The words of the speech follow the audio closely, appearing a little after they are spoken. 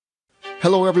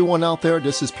Hello, everyone out there.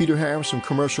 This is Peter Harris from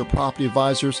Commercial Property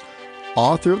Advisors,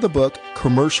 author of the book,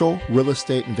 Commercial Real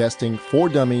Estate Investing for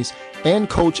Dummies, and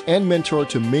coach and mentor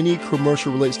to many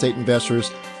commercial real estate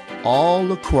investors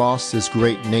all across this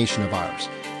great nation of ours.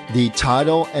 The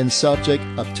title and subject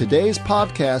of today's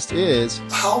podcast is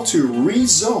How to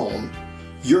Rezone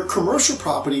Your Commercial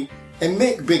Property and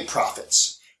Make Big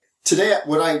Profits. Today,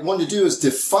 what I want to do is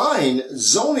define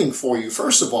zoning for you,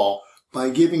 first of all, by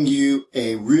giving you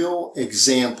a real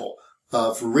example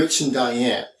of Rich and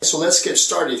Diane. So let's get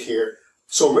started here.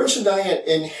 So Rich and Diane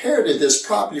inherited this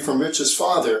property from Rich's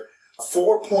father,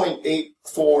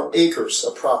 4.84 acres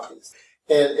of property.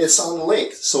 And it's on the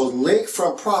lake. So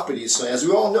lakefront property. So as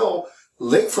we all know,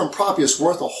 lakefront property is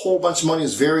worth a whole bunch of money.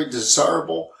 It's very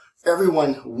desirable.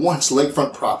 Everyone wants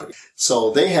lakefront property.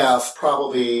 So they have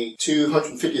probably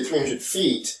 250 to 300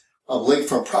 feet of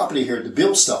lakefront property here to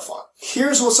build stuff on.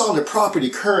 Here's what's on the property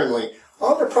currently.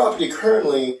 On the property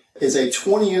currently is a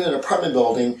 20-unit apartment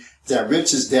building that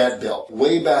Rich's dad built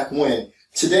way back when.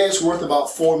 Today it's worth about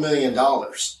 $4 million.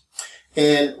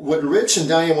 And what Rich and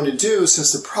Diane want to do,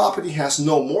 since the property has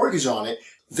no mortgage on it,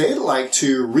 they'd like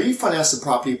to refinance the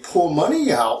property, pull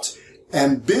money out,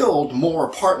 and build more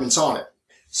apartments on it.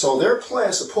 So their plan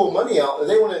is to pull money out, and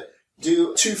they want to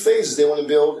do two phases. They want to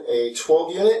build a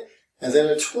 12-unit and then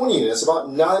a 20-unit. It's about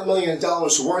 $9 million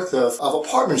worth of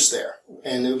apartments there,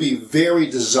 and it would be very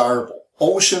desirable.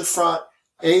 Oceanfront,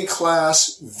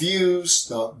 A-class, views,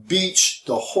 the beach,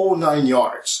 the whole 9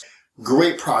 yards.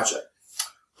 Great project.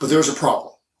 But there's a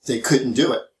problem. They couldn't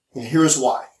do it. And here's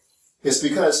why. It's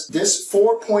because this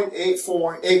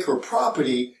 4.84 acre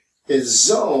property is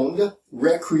zoned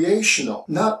recreational,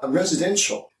 not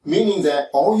residential, meaning that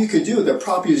all you could do, the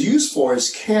property is used for is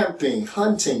camping,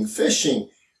 hunting, fishing,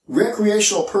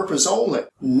 recreational purpose only,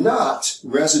 not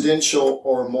residential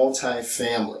or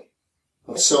multifamily.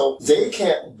 So they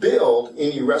can't build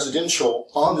any residential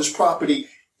on this property,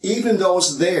 even though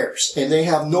it's theirs, and they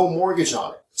have no mortgage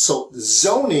on it. So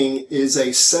zoning is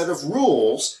a set of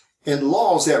rules and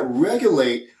laws that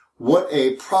regulate what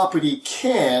a property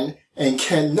can and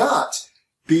cannot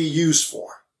be used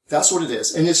for. That's what it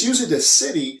is. And it's usually the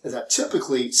city that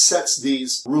typically sets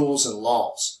these rules and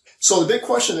laws. So the big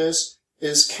question is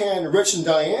can Rich and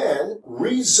Diane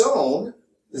rezone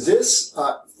this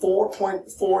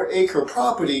 4.4 acre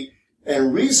property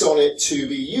and rezone it to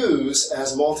be used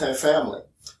as multifamily?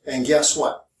 And guess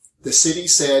what? The city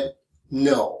said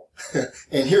no.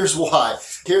 And here's why.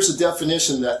 Here's the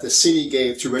definition that the city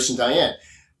gave to Rich and Diane.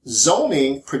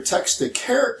 Zoning protects the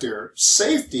character,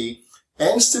 safety,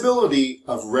 and stability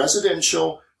of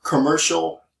residential,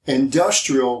 commercial,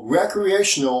 industrial,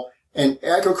 recreational, and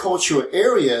agricultural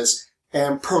areas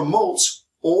and promotes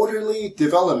orderly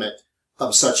development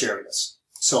of such areas.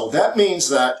 So that means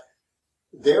that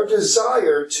their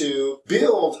desire to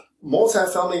build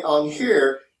multifamily on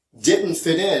here didn't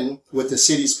fit in with the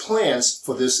city's plans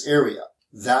for this area.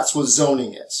 That's what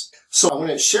zoning is. So I want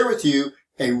to share with you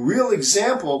a real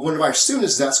example of one of our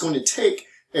students that's going to take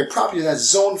a property that's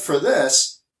zoned for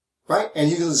this, right? And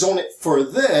he's going to zone it for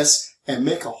this and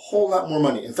make a whole lot more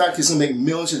money. In fact, he's going to make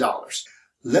millions of dollars.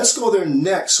 Let's go there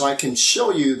next so I can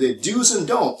show you the do's and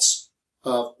don'ts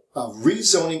of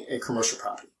rezoning a commercial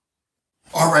property.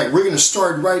 All right, we're going to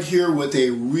start right here with a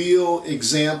real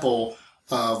example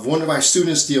of one of our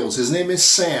students' deals. His name is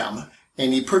Sam,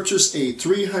 and he purchased a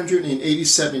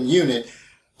 387 unit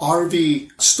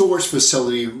RV storage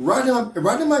facility right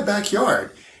in my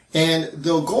backyard. And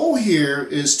the goal here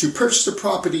is to purchase the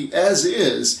property as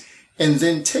is and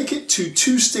then take it to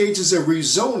 2 stages of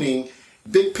rezoning,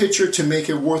 big picture, to make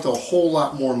it worth a whole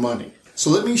lot more money.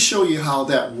 So let me show you how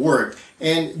that worked.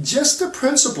 And just the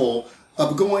principle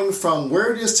of going from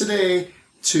where it is today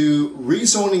to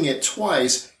rezoning it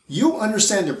twice, you'll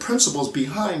understand the principles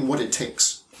behind what it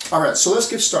takes. All right, so let's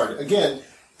get started. Again,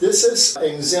 this is an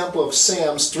example of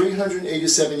Sam's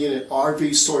 387 unit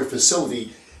RV storage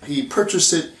facility. He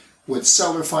purchased it with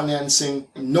seller financing,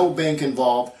 no bank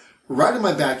involved, right in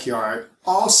my backyard.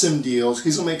 Awesome deals.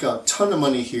 He's going to make a ton of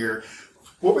money here.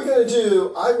 What we're going to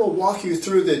do, I will walk you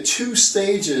through the 2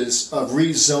 stages of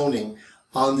rezoning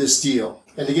on this deal.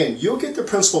 And again, you'll get the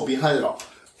principle behind it all.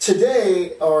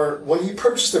 Today, or when he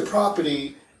purchased the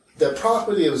property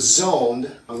is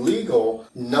zoned legal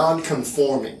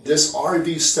non-conforming, this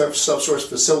RV substorage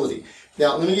facility.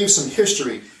 Now, let me give you some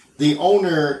history. The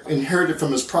owner inherited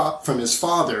from his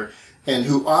father, and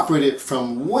who operated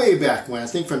from way back when, I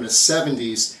think from the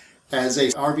 70s, as a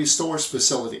RV storage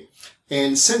facility.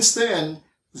 And since then,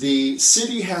 the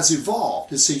city has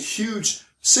evolved. It's a huge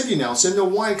city now. It's in the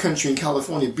wine country in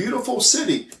California. Beautiful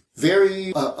city.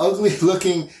 very ugly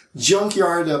looking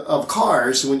junkyard of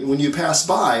cars when you pass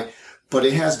by, but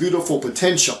it has beautiful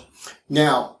potential.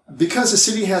 Now, because the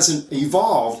city hasn't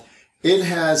evolved, it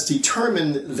has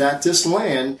determined that this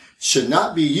land should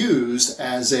not be used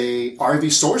as a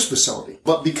RV storage facility.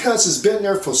 But because it's been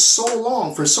there for so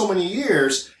long, for so many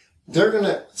years, they're going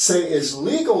to say it's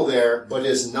legal there, but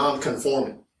it's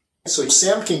non-conforming. So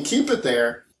Sam can keep it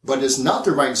there, but it's not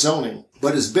the right zoning.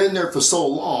 But it's been there for so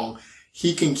long,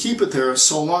 he can keep it there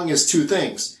so long as two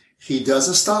things. He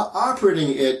doesn't stop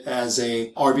operating it as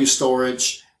a RV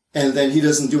storage, and then he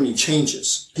doesn't do any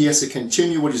changes. He has to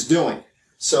continue what he's doing.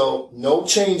 So no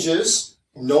changes,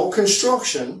 no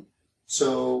construction.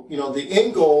 So, the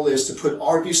end goal is to put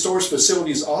RV storage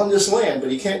facilities on this land,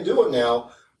 but he can't do it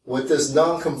now with this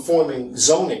non-conforming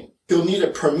zoning. He'll need a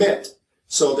permit.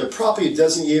 So the property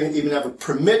doesn't even have a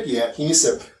permit yet. He needs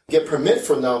to get permit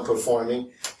for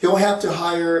non-conforming. He'll have to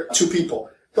hire two people.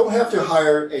 He'll have to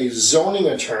hire a zoning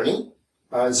attorney.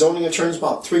 Zoning attorney is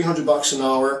about $300 an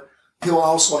hour. He'll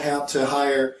also have to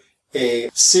hire a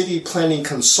city planning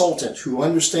consultant who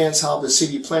understands how the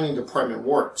city planning department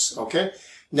works. Okay.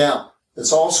 Now,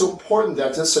 it's also important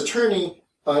that this attorney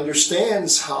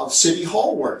understands how City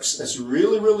Hall works. That's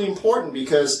really, really important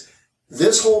because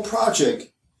this whole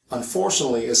project,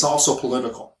 unfortunately, is also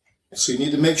political. So you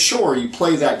need to make sure you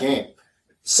play that game.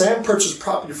 Sam purchased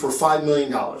property for $5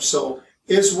 million. So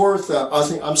it's worth, I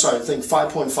think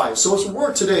 5.5. So it's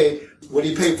worth today what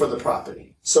he paid for the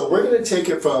property. So we're going to take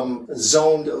it from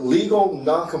zoned legal,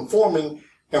 non-conforming,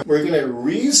 and we're going to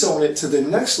rezone it to the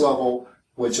next level,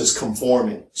 which is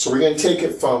conforming. So we're going to take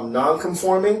it from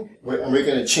non-conforming, and we're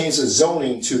going to change the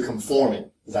zoning to conforming.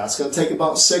 That's going to take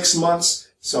about 6 months.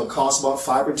 So it costs about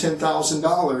 $5,000 or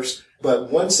 $10,000.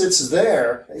 But once it's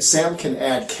there, Sam can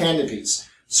add canopies.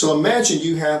 So imagine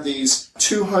you have these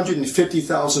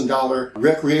 $250,000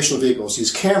 recreational vehicles,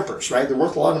 these campers, right? They're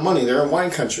worth a lot of money. They're in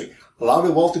wine country. A lot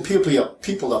of wealthy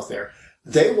people up there.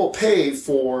 They will pay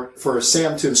for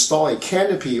Sam to install a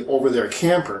canopy over their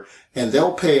camper, and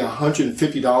they'll pay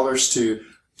 $150 to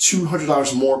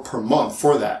 $200 more per month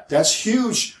for that. That's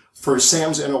huge for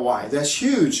Sam's NOI. That's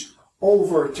huge.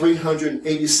 Over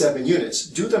 387 units.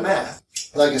 Do the math.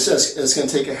 Like I said, it's going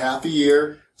to take a half a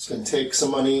year. It's going to take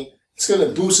some money. It's going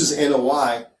to boost his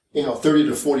NOI, 30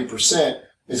 to 40%.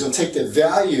 It's going to take the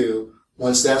value,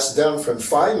 once that's done, from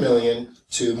 $5 million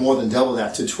to more than double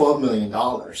that, to $12 million.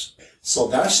 So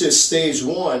that's just stage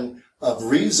one of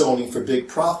rezoning for big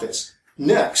profits.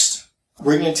 Next,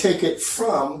 we're going to take it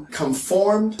from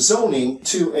conformed zoning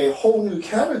to a whole new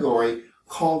category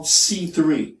called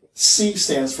C3. C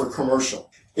stands for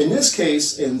commercial. In this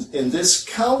case, in this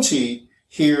county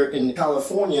here in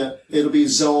California, it'll be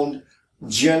zoned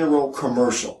general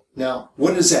commercial. Now,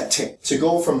 what does that take to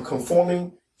go from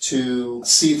conforming to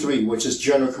C3, which is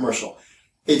general commercial?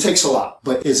 It takes a lot,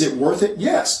 but is it worth it?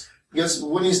 Yes, because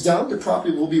when he's done, the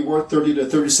property will be worth $30 to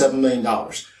 $37 million.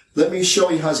 Let me show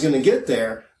you how he's going to get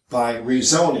there by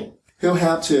rezoning. He'll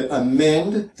have to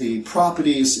amend the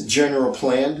property's general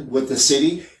plan with the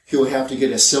city. He'll have to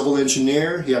get a civil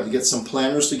engineer. He'll have to get some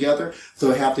planners together.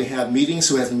 They'll have to have meetings.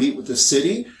 He'll have to meet with the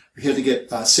city. He'll have to get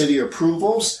city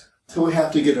approvals. He'll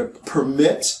have to get a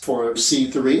permit for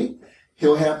C3.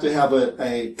 He'll have to have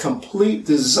a complete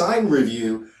design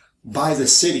review by the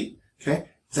city. Okay?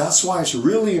 That's why it's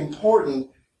really important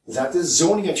that the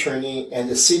zoning attorney and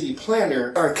the city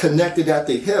planner are connected at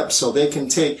the hip so they can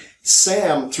take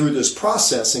Sam through this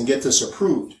process and get this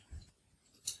approved.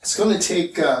 It's going to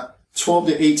take 12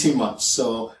 to 18 months,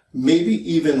 so maybe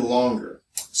even longer.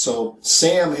 So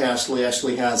Sam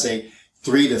actually has a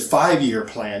 3 to 5 year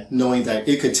plan, knowing that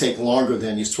it could take longer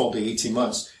than these 12 to 18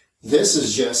 months. This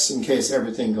is just in case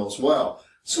everything goes well.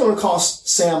 It's going to cost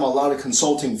Sam a lot of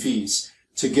consulting fees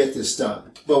to get this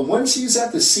done. But once he's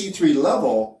at the C3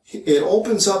 level, it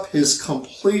opens up his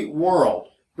complete world,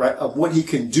 right, of what he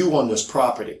can do on this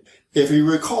property. If you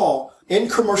recall, in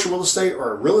commercial real estate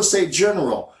or real estate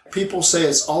general, people say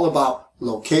it's all about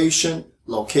location,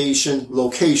 location,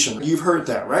 location. You've heard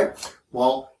that, right?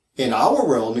 Well, in our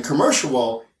world, in the commercial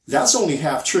world, that's only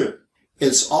half true.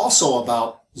 It's also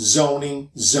about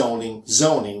zoning, zoning,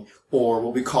 zoning, or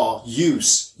what we call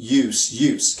use,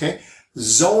 okay?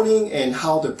 Zoning and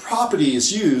how the property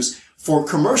is used for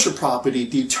commercial property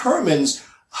determines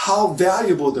how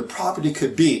valuable the property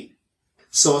could be.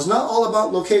 So it's not all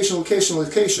about location, location,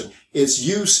 location. It's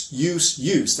use, use,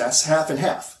 use. That's half and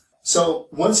half. So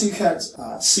once he has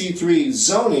C3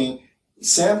 zoning,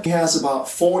 Sam has about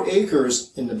 4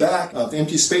 acres in the back of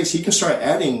empty space. He can start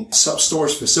adding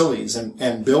sub-storage facilities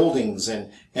and buildings and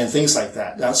things like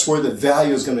that. That's where the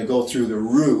value is going to go through the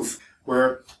roof,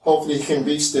 where hopefully he can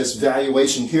reach this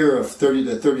valuation here of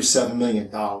 $30 to $37 million.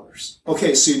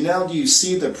 Okay, so now do you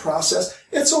see the process?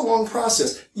 It's a long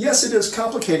process. Yes, it is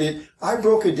complicated. I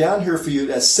broke it down here for you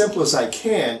as simple as I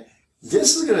can.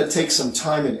 This is going to take some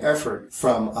time and effort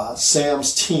from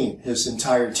Sam's team, his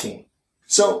entire team.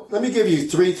 So let me give you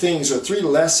three things or three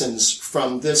lessons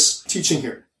from this teaching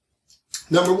here.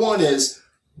 Number one is,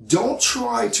 don't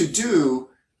try to do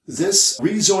this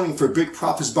rezoning for big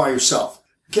profits by yourself.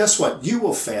 Guess what? You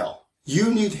will fail.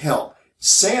 You need help.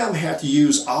 Sam had to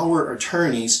use our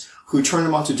attorneys who turned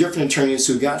him on to different attorneys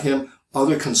who got him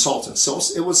other consultants. So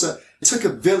it took a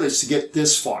village to get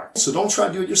this far. So don't try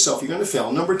to do it yourself. You're going to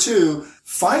fail. Number two,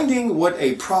 finding what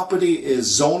a property is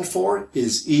zoned for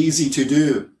is easy to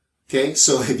do. Okay.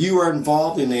 So if you are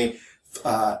involved in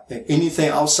anything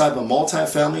outside of a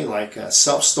multifamily, like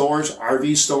self-storage,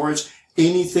 RV storage,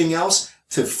 anything else,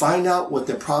 to find out what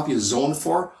the property is zoned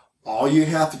for, all you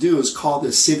have to do is call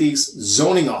the city's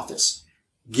zoning office.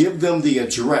 Give them the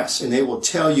address and they will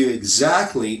tell you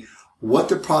exactly what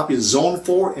the property is zoned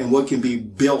for and what can be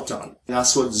built on. And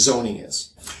that's what zoning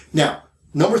is. Now,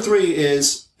 number three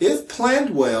is, if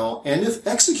planned well and if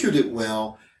executed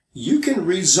well, you can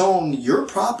rezone your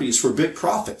properties for big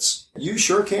profits. You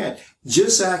sure can.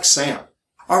 Just ask Sam.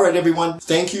 All right, everyone.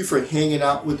 Thank you for hanging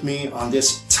out with me on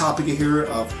this topic here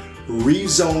of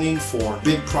rezoning for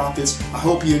big profits. I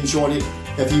hope you enjoyed it.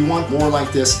 If you want more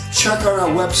like this, check out our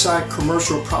website,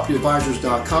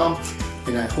 commercialpropertyadvisors.com,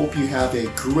 and I hope you have a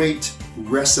great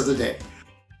rest of the day.